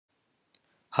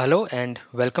Hello and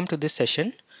welcome to this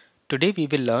session. Today we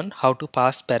will learn how to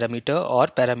pass parameter or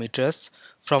parameters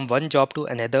from one job to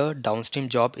another downstream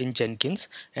job in Jenkins,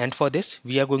 and for this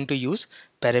we are going to use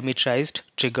parameterized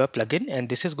trigger plugin, and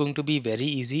this is going to be very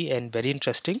easy and very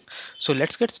interesting. So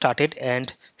let's get started,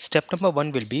 and step number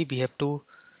one will be we have to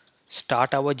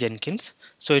start our Jenkins.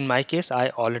 So in my case I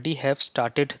already have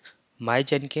started my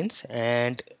Jenkins,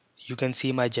 and you can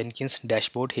see my Jenkins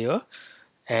dashboard here.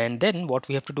 And then what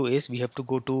we have to do is we have to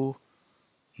go to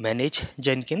manage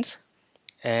Jenkins,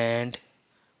 and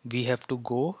we have to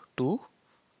go to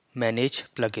manage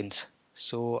plugins.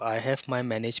 So I have my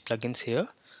manage plugins here.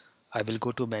 I will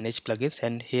go to manage plugins,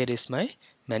 and here is my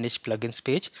manage plugins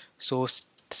page. So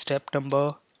step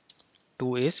number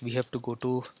two is we have to go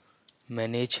to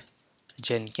manage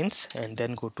Jenkins and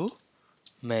then go to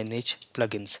manage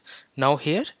plugins. Now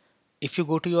here, if you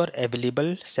go to your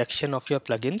available section of your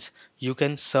plugins, you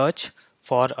can search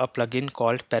for a plugin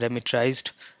called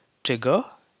parameterized trigger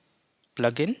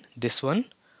plugin, this one,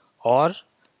 or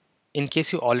in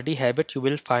case you already have it, you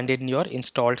will find it in your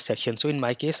installed section. So in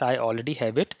my case I already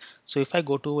have it. So if I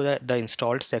go to the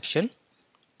installed section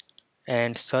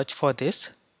and search for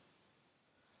this,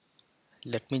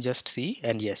 let me just see,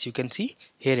 and yes, you can see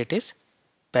here it is,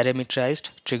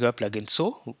 parameterized trigger plugin.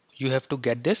 So you have to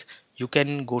get this. You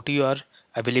can go to your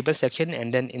available section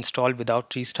and then install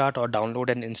without restart, or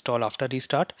download and install after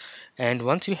restart. And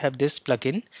once you have this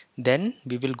plugin, then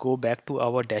we will go back to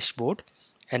our dashboard,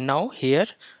 and now here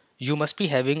you must be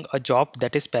having a job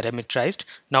that is parameterized.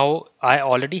 Now I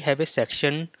already have a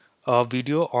section, a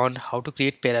video on how to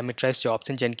create parameterized jobs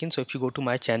in Jenkins. So if you go to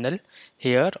my channel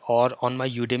here or on my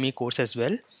Udemy course as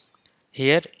well,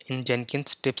 here in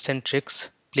Jenkins tips and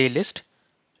tricks playlist,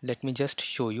 let me just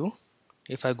show you.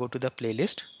 If I go to the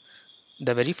playlist,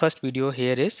 the very first video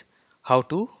here is how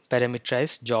to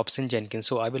parameterize jobs in Jenkins.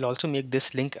 So I will also make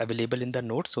this link available in the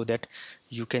notes so that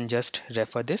you can just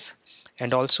refer this.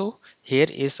 And also here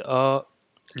is a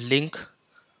link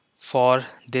for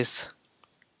this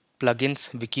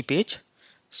plugins wiki page.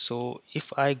 So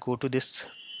if I go to this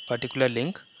particular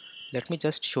link, let me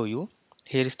just show you.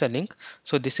 Here is the link.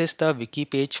 So this is the wiki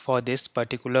page for this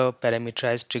particular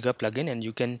parameterized trigger plugin, and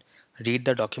you can read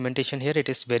the documentation here. It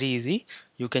is very easy.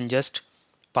 You can just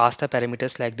pass the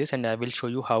parameters like this, and I will show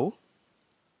you how.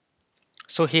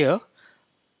 So here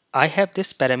I have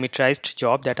this parameterized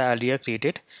job that I earlier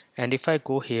created, and if I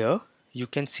go here, you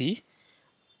can see,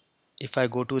 if I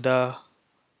go to the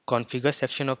configure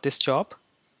section of this job,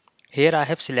 here I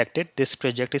have selected this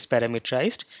project is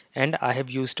parameterized, and I have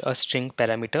used a string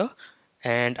parameter,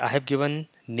 and I have given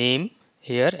name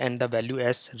here and the value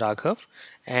as Raghav.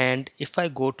 And if I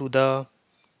go to the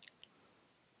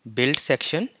build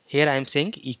section, here I am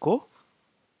saying echo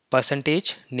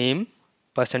percentage name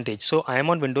percentage. So I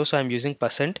am on Windows, so I am using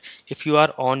 %. If you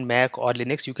are on Mac or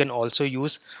Linux, you can also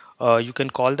use you can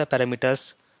call the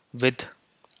parameters with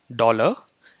dollar,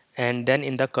 and then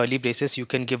in the curly braces you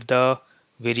can give the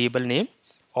variable name,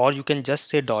 or you can just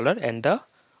say dollar and the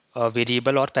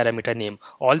variable or parameter name.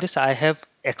 All this I have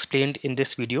explained in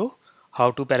this video,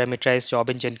 how to parameterize job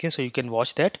in Jenkins, so you can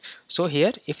watch that. So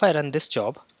here if I run this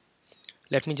job,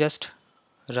 let me just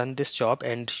run this job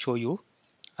and show you.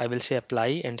 I will say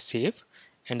apply and save,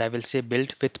 and I will say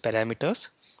build with parameters,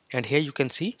 and here you can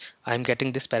see I'm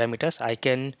getting this parameters. I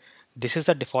can, this is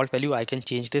the default value, I can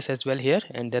change this as well here,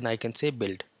 and then I can say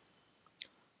build.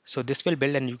 So this will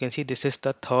build, and you can see this is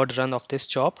the third run of this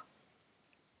job.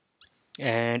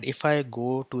 And if I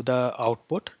go to the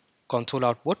output, console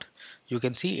output, you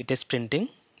can see it is printing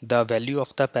the value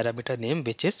of the parameter name,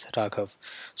 which is Raghav.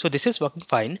 So this is working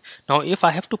fine. Now if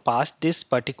I have to pass this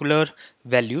particular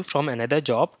value from another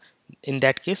job, in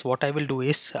that case what I will do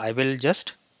is I will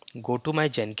just go to my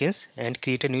Jenkins and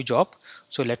create a new job.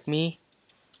 So let me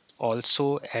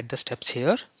also add the steps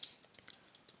here.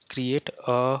 Create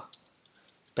a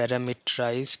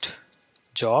parameterized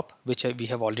job, which we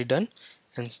have already done,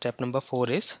 and step number 4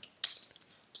 is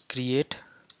create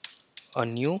a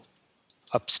new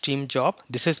upstream job.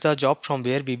 This is the job from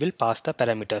where we will pass the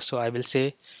parameters. So I will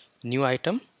say new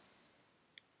item,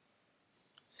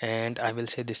 and I will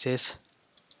say this is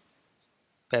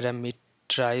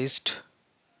parameterized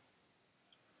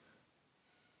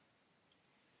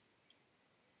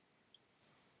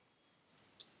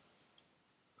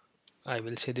I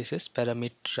will say this is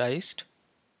parameterized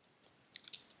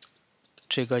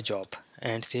trigger job,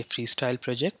 and say freestyle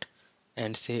project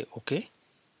and say OK.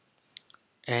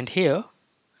 And here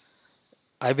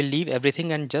I will leave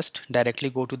everything and just directly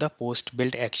go to the post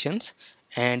build actions,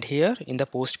 and here in the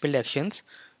post build actions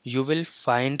you will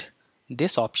find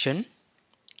this option,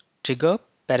 trigger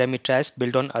parameterized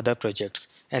build on other projects,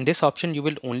 and this option you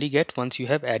will only get once you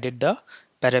have added the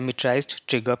parameterized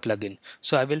trigger plugin.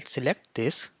 So I will select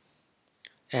this,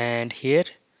 and here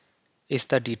is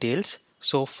the details.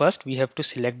 So first we have to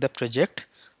select the project.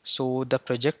 So the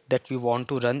project that we want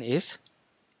to run is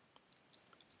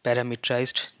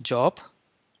parameterized job,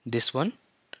 this one.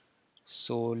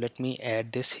 So let me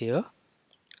add this here.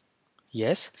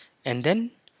 Yes, and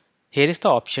then here is the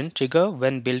option trigger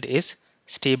when build is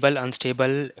stable,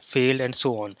 unstable, failed, and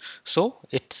so on. So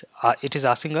it is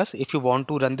asking us if you want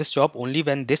to run this job only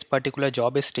when this particular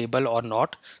job is stable or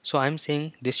not. So I'm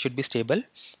saying this should be stable,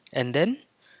 and then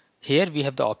here we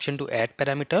have the option to add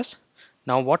parameters.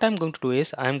 Now what I'm going to do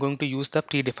is I'm going to use the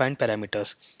predefined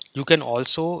parameters. You can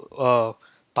also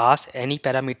pass any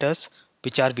parameters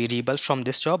which are variables from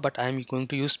this job, but I'm going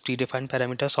to use predefined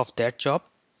parameters of that job.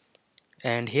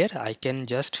 And here I can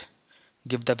just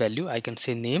give the value. I can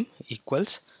say name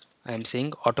equals, I am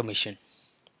saying automation.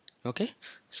 Okay,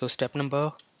 so step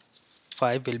number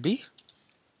 5 will be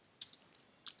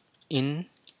in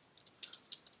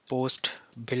post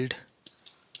build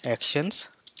actions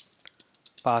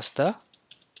pass the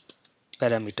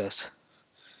parameters.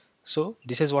 So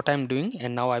this is what I'm doing,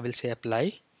 and now I will say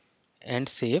apply and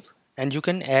save, and you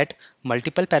can add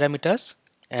multiple parameters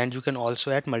and you can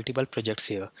also add multiple projects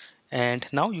here. And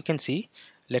now you can see,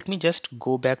 let me just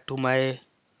go back to my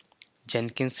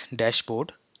Jenkins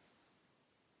dashboard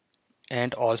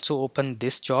and also open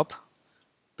this job,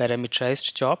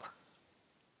 parameterized job,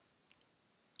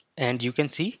 and you can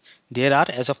see there are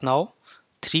as of now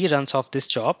 3 runs of this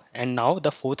job, and now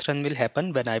the 4th run will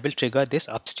happen when I will trigger this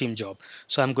upstream job.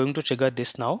 So I'm going to trigger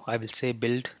this now. I will say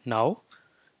build now,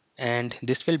 and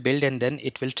this will build and then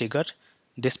it will trigger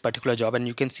this particular job, and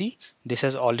you can see this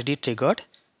has already triggered,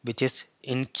 which is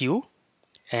in queue,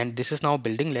 and this is now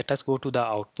building. Let us go to the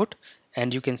output,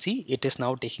 and you can see it is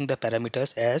now taking the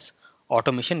parameters as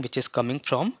automation, which is coming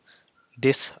from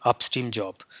this upstream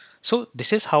job. So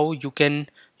this is how you can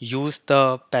use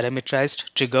the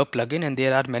parameterized trigger plugin, and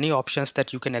there are many options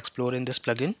that you can explore in this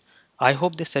plugin. I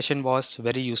hope this session was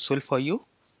very useful for you.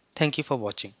 Thank you for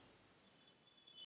watching.